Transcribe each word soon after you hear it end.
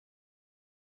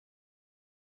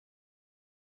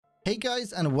Hey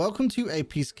guys, and welcome to a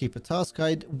Peacekeeper task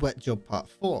guide, wet job part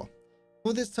 4.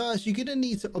 For this task, you're going to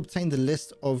need to obtain the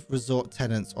list of resort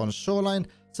tenants on Shoreline,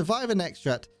 survive an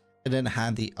extract, and then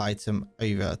hand the item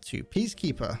over to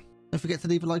Peacekeeper. Don't forget to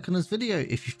leave a like on this video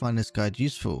if you find this guide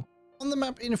useful. On the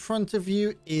map in front of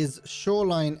you is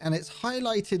Shoreline, and it's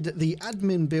highlighted the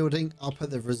admin building up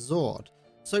at the resort.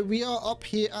 So we are up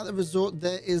here at the resort.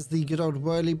 There is the good old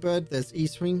whirlybird, there's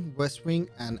East Wing, West Wing,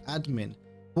 and admin.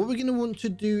 What we're going to want to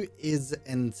do is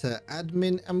enter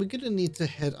admin, and we're going to need to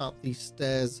head up these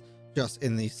stairs just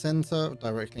in the center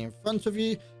directly in front of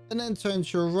you, and then turn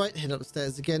to your right, head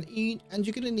upstairs again, and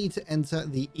you're going to need to enter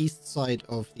the east side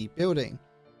of the building.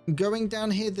 Going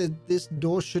down here, this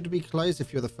door should be closed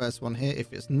if you're the first one here.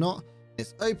 If it's not,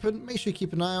 it's open. Make sure you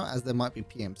keep an eye out as there might be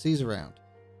PMCs around.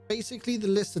 Basically, the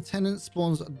list of tenants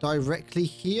spawns directly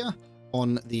here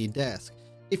on the desk.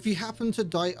 If you happen to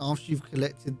die after you've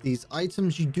collected these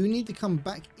items, you do need to come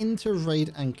back into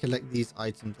raid and collect these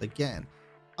items again.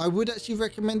 I would actually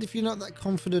recommend, if you're not that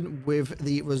confident with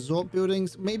the resort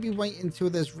buildings, maybe wait until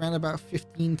there's around about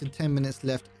 15 to 10 minutes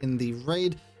left in the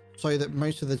raid, so that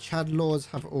most of the Chad lords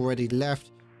have already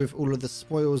left with all of the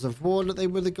spoils of war that they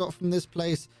would have got from this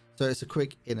place, so it's a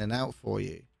quick in and out for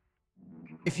you.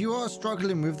 If you are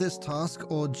struggling with this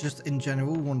task, or just in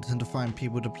general wanting to find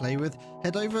people to play with,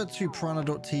 head over to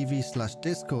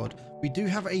piranha.tv/discord. We do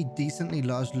have a decently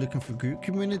large looking for group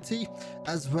community,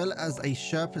 as well as a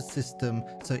Sherpa system,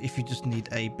 so if you just need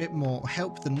a bit more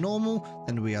help than normal,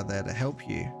 then we are there to help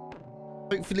you.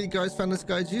 Hopefully you guys found this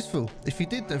guide useful. If you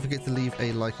did, don't forget to leave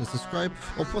a like and subscribe,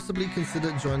 or possibly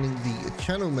consider joining the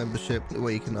channel membership,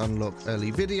 where you can unlock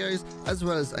early videos as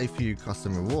well as a few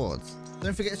custom rewards.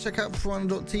 Don't forget to check out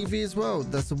Piranha.tv as well.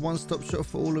 That's a one-stop shop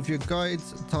for all of your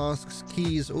guides, tasks,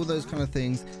 keys, all those kind of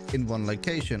things in one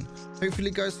location. Hopefully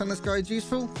you guys found this guide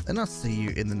useful, and I'll see you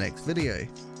in the next video.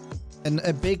 And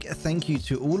a big thank you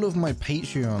to all of my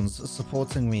Patreons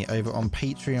supporting me over on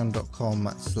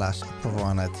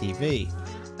patreon.com/PiranhaTV.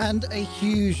 And a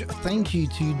huge thank you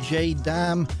to J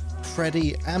Dam,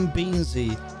 Freddy, and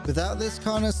Beansy. Without this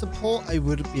kind of support, I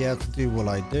wouldn't be able to do what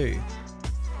I do.